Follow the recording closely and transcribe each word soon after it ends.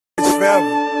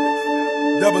forever.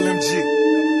 Double MG.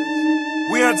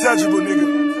 We untouchable, nigga.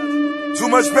 Too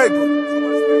much paper.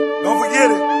 Don't forget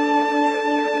it.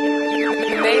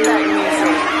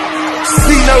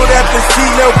 C-note after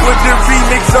C-note, put the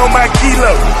remix on my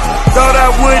kilo. Thought I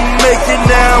wouldn't make it,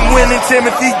 now I'm winning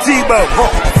Timothy Tebow.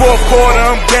 Fourth quarter,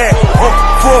 I'm back.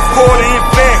 Fourth quarter, in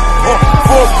fact.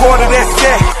 Fourth quarter, that's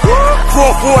that.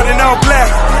 Fourth quarter, now black.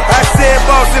 I said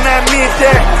Boston, I meant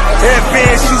that.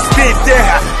 Advance, you spit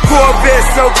that. Corvette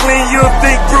so clean, you'll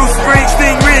think Bruce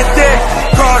Springsteen read that.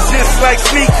 Cars just like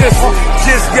sneakers,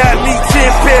 just got me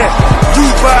 10 pair.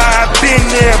 Dubai, I've been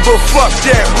there, but fuck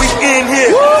that, we in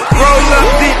here. Roll up,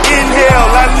 then inhale,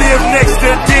 I live next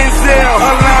to Denzel.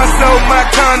 Alonzo, my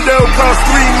condo cost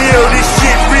 $3 million, this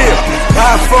shit real.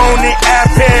 iPhone and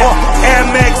iPad,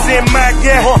 Amex in my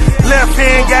gap. Left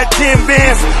hand got 10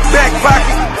 bands, back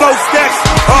pocket, 4 stacks.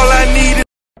 All I need is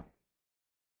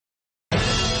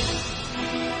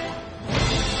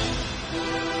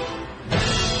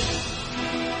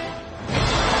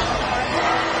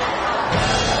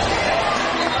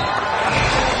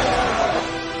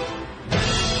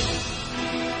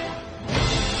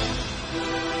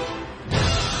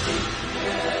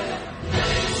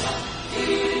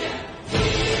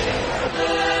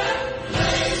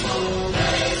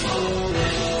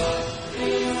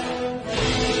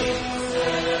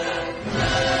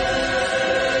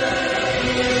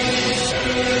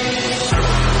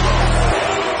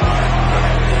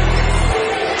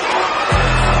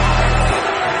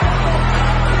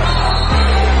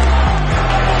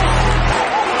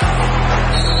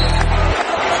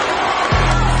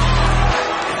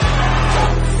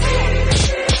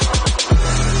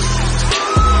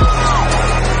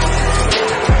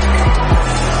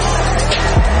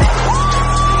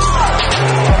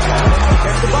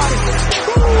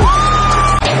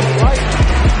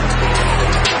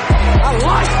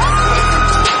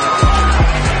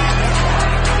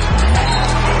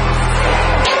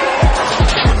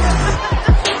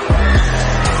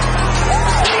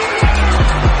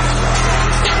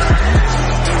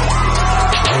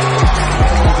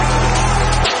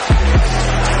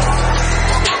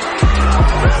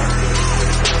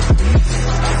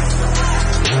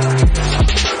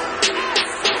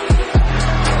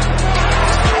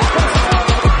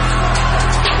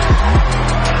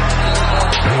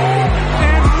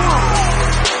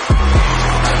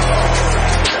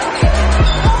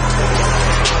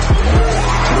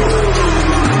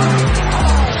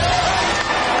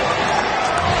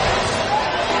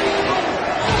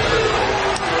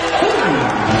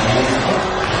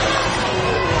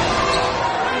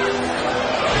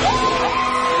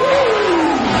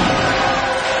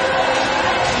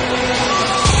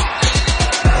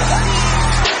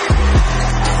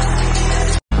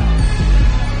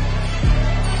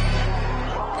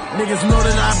Niggas know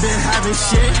that I've been having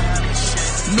shit.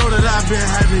 Know that I've been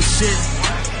having shit.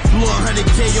 Blew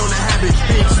 100K on the habit,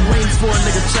 bitch. Waiting for a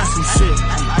nigga try some shit.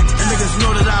 And niggas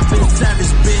know that I've been savage,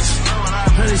 bitch.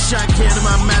 100 shot can in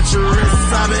my mattress.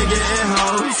 I've been getting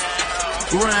hoes.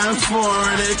 Rounds for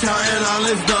it, they counting all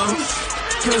this dough.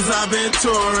 Cause I've been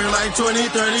touring like 20,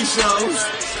 30 shows.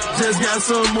 Just got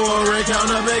some more, and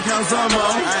count up and count some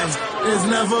more. It's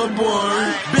never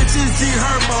boring. Bitches G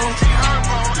Herbo.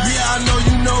 Yeah, I know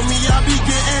you know me, I be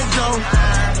getting dough.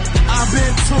 I've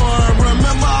been torn,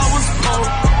 remember I was poor.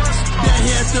 That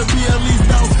had to be at least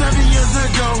about 7 years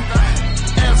ago.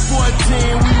 At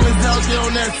 14, we was out there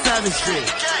on that savage shit.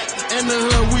 In the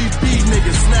hood, we beat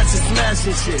niggas,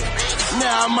 smashing shit.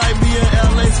 Now I might be in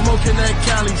LA smoking that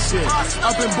Cali shit.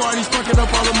 Up in Barney's, fucking up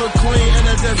all of McQueen and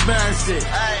that just bad shit.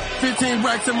 15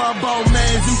 racks in my ball,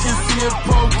 man, you can see it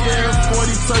poke, yeah,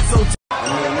 40 tucks, so I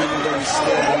mean, we can really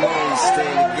stay alone, stay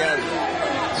together.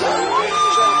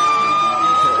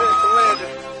 Where's the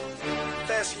landing?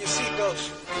 Fasten your seatbelts.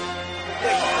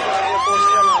 Thank you for our Air Force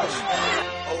Airlines.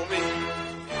 Oh, me.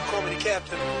 Call me the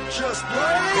captain. Just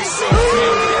blaze.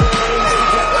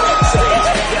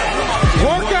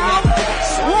 Work out!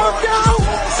 Work out!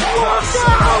 Work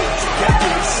out!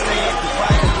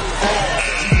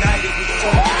 United we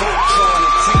form Voltron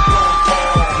and take on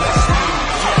all. Let's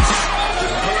yes. The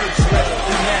birds left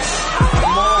the nest.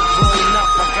 I'm all grown up,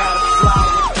 I gotta fly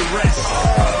with the rest.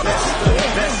 Best of the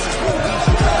best is what we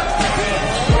got to be.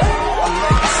 Our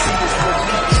legacy is what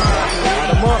we try to light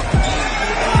 'em up.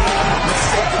 Let's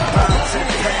say goodbye to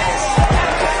the past.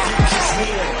 The future's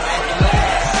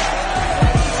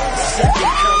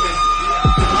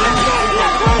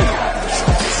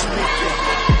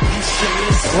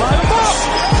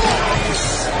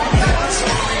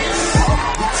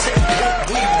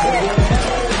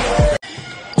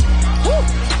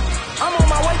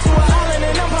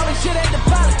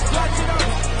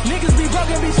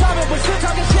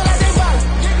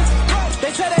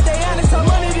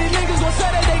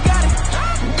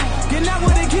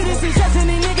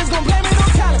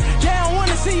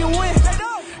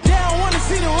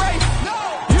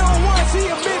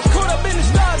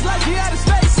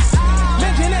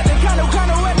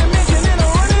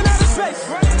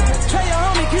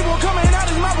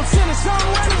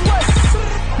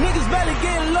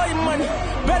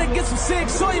Better get some sick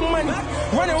soy money.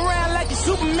 Running around like you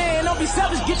Superman. Don't be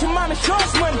selfish, get your mom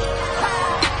insurance money.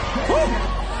 Woo.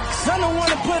 Cause I don't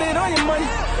wanna put it on your money.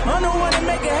 I don't wanna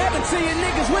make it happen to you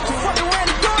niggas. What you fucking ran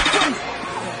the door for me?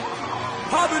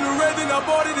 Hop in the red and I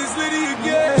bought it, it's Liddy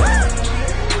again.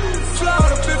 Fly on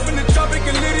the fifth in the tropic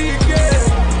and Liddy again.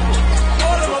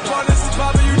 All of my partners is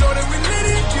poppin', you know that we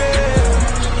Liddy again.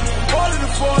 All of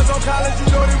the fours on college, you